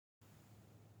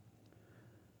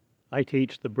I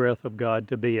teach the breath of God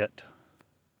to be it,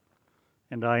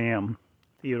 and I am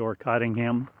Theodore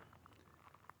Cottingham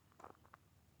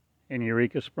in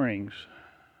Eureka Springs.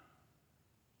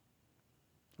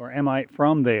 Or am I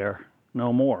from there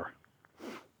no more?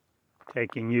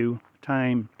 Taking you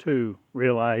time to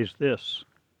realize this.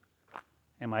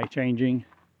 Am I changing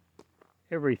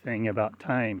everything about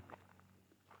time,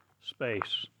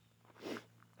 space,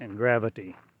 and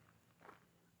gravity?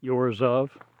 Yours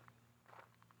of?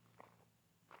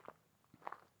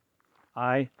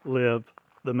 I live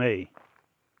the me,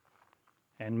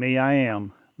 and me I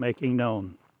am making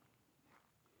known.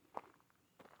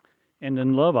 And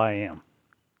in love I am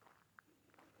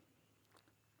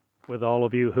with all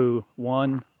of you who,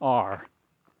 one, are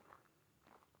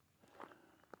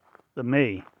the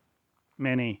me,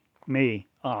 many me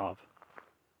of.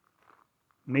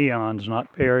 Meons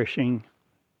not perishing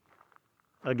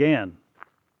again.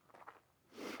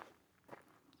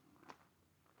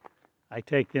 I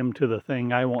take them to the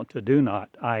thing I want to do not.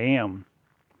 I am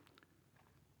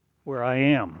where I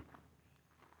am,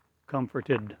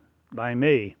 comforted by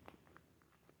me.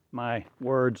 My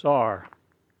words are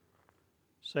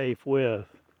safe with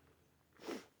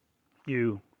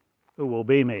you who will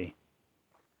be me.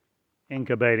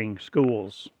 Incubating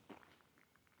schools,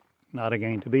 not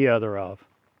again to be other of.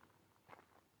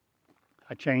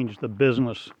 I change the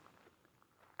business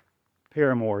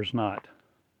paramours not,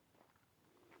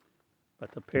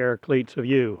 but the paracletes of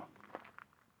you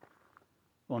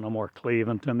will no more cleave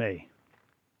unto me.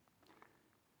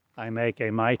 I make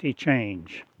a mighty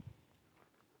change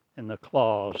in the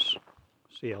claws,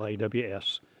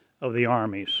 CLAWS, of the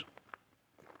armies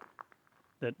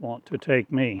that want to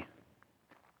take me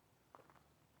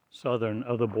southern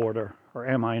of the border, or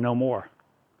am I no more?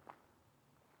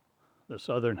 The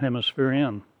southern hemisphere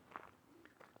in?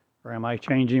 Or am I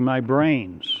changing my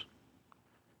brains?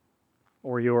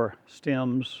 Or your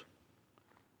stems?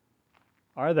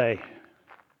 Are they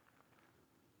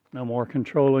no more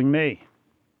controlling me?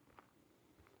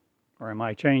 Or am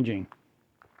I changing?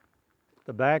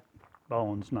 The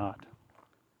backbone's not.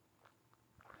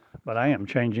 But I am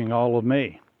changing all of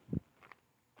me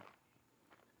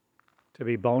to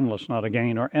be boneless not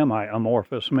again, or am I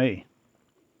amorphous me?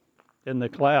 In the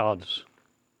clouds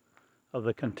of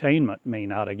the containment me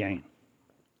not again.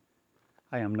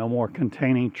 I am no more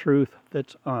containing truth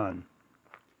that's un.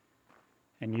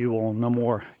 And you will no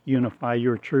more unify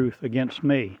your truth against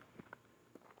me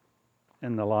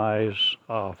in the lies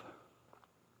of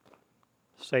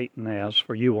Satan, as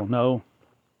for you will know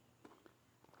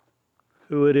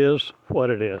who it is, what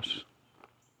it is.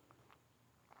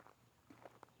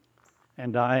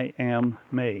 And I am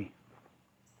me,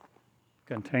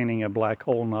 containing a black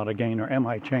hole not again, or am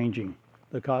I changing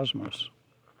the cosmos?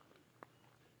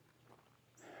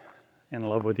 In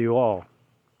love with you all.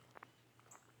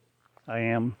 I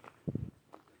am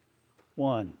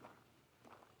one.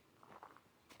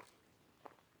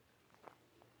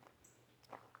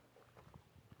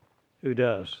 Who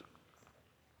does?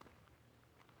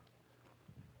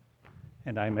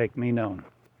 And I make me known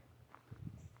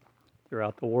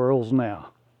throughout the worlds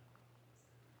now.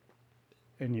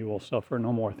 And you will suffer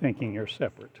no more thinking you're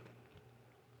separate.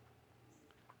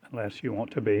 Unless you want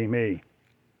to be me,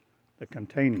 the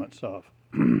containments of.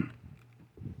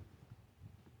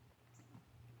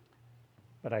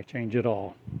 But I change it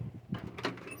all.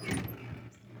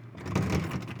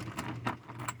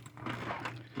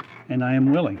 And I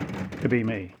am willing to be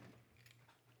me.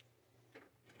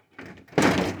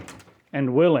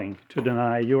 And willing to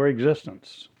deny your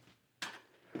existence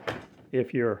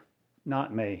if you're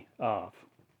not me of.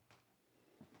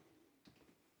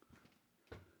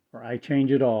 For I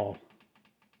change it all.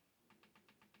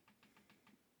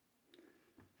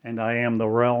 And I am the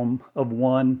realm of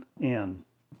one in.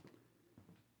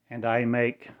 And I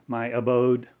make my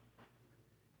abode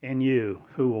in you,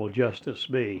 who will justice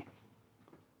be,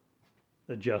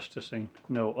 the justicing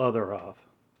no other of.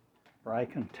 For I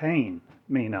contain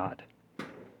me not.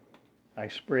 I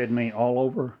spread me all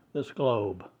over this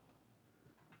globe,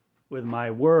 with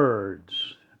my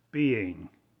words being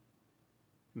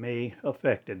me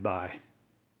affected by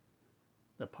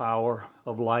the power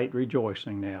of light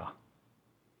rejoicing now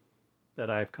that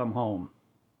I've come home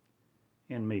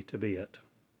in me to be it.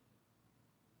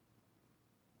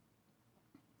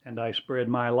 And I spread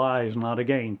my lies not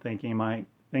again,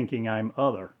 thinking I'm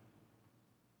other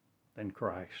than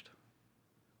Christ.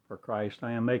 For Christ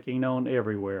I am making known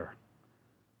everywhere,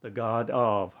 the God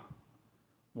of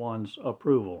one's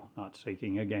approval, not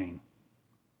seeking again.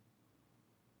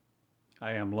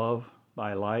 I am love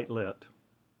by light lit,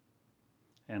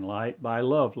 and light by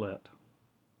love lit,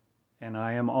 and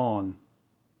I am on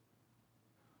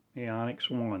Meonix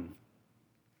 1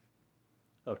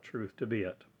 of Truth to Be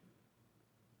It.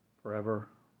 Forever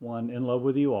one in love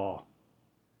with you all.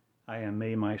 I am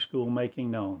me, my school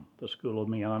making known, the school of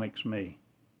Meonix me.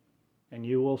 And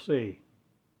you will see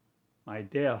my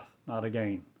death not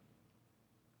again,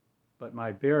 but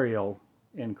my burial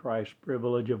in Christ's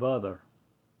privilege of other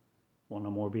will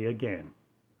no more be again.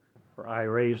 For I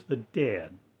raise the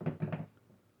dead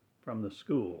from the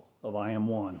school of I am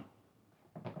one,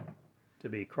 to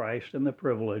be Christ in the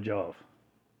privilege of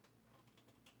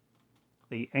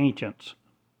the ancients,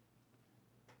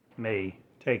 me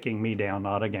taking me down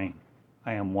not again.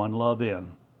 I am one love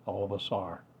in, all of us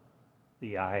are,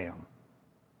 the I am.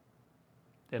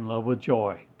 In love with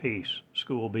joy, peace,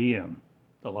 school be in,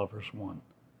 the lovers one.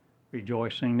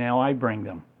 Rejoicing now I bring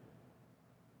them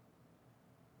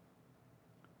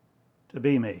to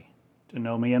be me, to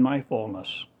know me in my fullness,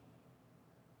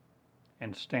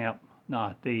 and stamp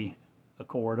not the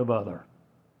accord of other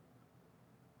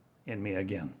in me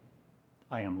again.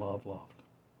 I am love loved.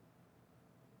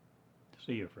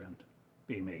 See you, friend.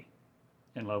 Be me.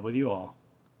 In love with you all.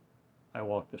 I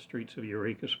walk the streets of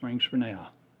Eureka Springs for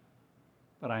now,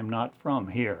 but I'm not from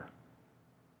here.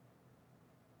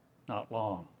 Not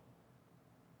long.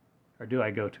 Or do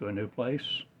I go to a new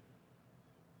place?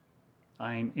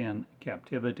 I'm in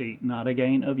captivity, not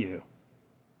again of you.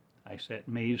 I set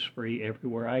me's free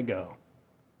everywhere I go,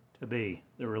 to be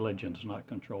the religions not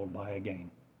controlled by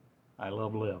again. I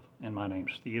love live, and my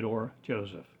name's Theodore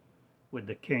Joseph, with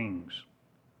the kings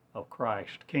of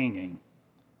Christ kinging,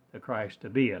 the Christ to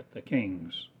be it, the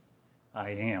kings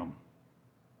I am,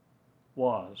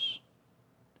 was,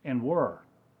 and were,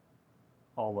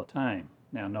 all the time,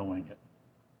 now knowing it.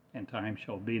 And time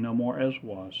shall be no more as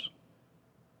was,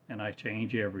 and I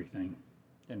change everything,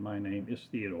 and my name is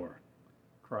Theodore.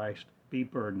 Christ be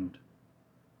burdened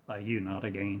by you not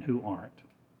again who aren't,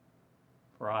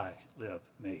 for I live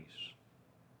me's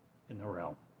in the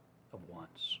realm of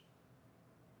once.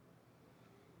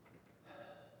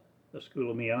 The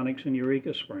School of Meonix in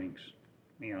Eureka Springs,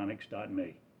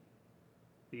 meonix.me.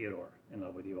 Theodore, in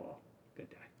love with you all. Good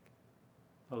day.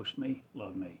 Host me,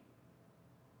 love me,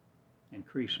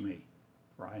 increase me,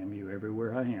 for I am you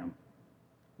everywhere I am,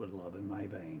 with love in my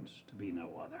veins, to be no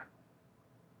other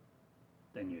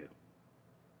than you.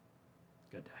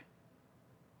 Good day.